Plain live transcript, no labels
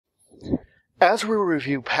As we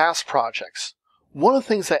review past projects, one of the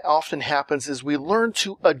things that often happens is we learn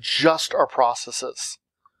to adjust our processes.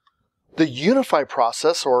 The Unify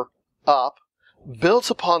process, or UP,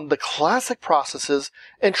 builds upon the classic processes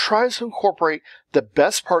and tries to incorporate the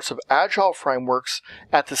best parts of agile frameworks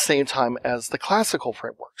at the same time as the classical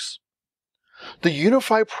frameworks. The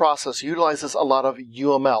Unify process utilizes a lot of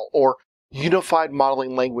UML, or Unified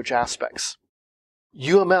Modeling Language aspects.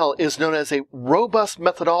 UML is known as a robust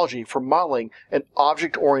methodology for modeling an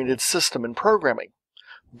object-oriented system in programming,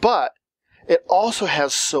 but it also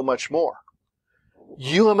has so much more.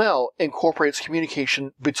 UML incorporates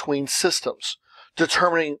communication between systems,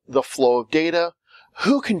 determining the flow of data,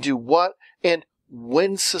 who can do what, and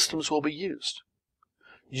when systems will be used.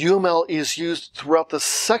 UML is used throughout the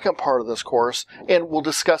second part of this course, and we'll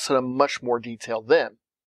discuss it in much more detail then.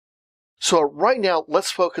 So right now,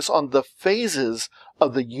 let's focus on the phases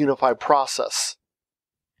of the Unify process.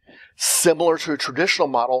 Similar to a traditional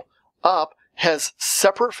model, UP has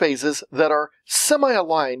separate phases that are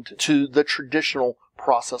semi-aligned to the traditional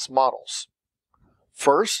process models.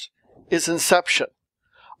 First is Inception,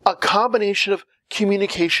 a combination of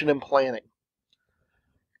communication and planning.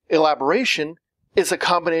 Elaboration is a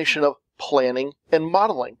combination of planning and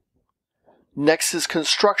modeling. Next is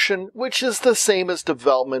Construction, which is the same as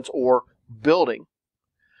development or building.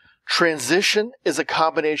 Transition is a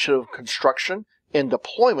combination of construction and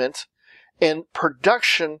deployment, and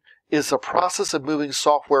production is the process of moving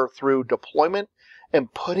software through deployment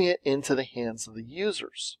and putting it into the hands of the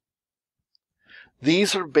users.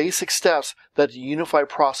 These are basic steps that the Unified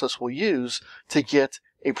process will use to get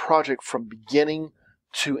a project from beginning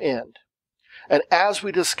to end. And as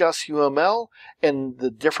we discuss UML and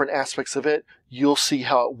the different aspects of it, you'll see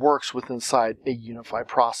how it works inside a Unified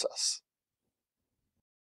process.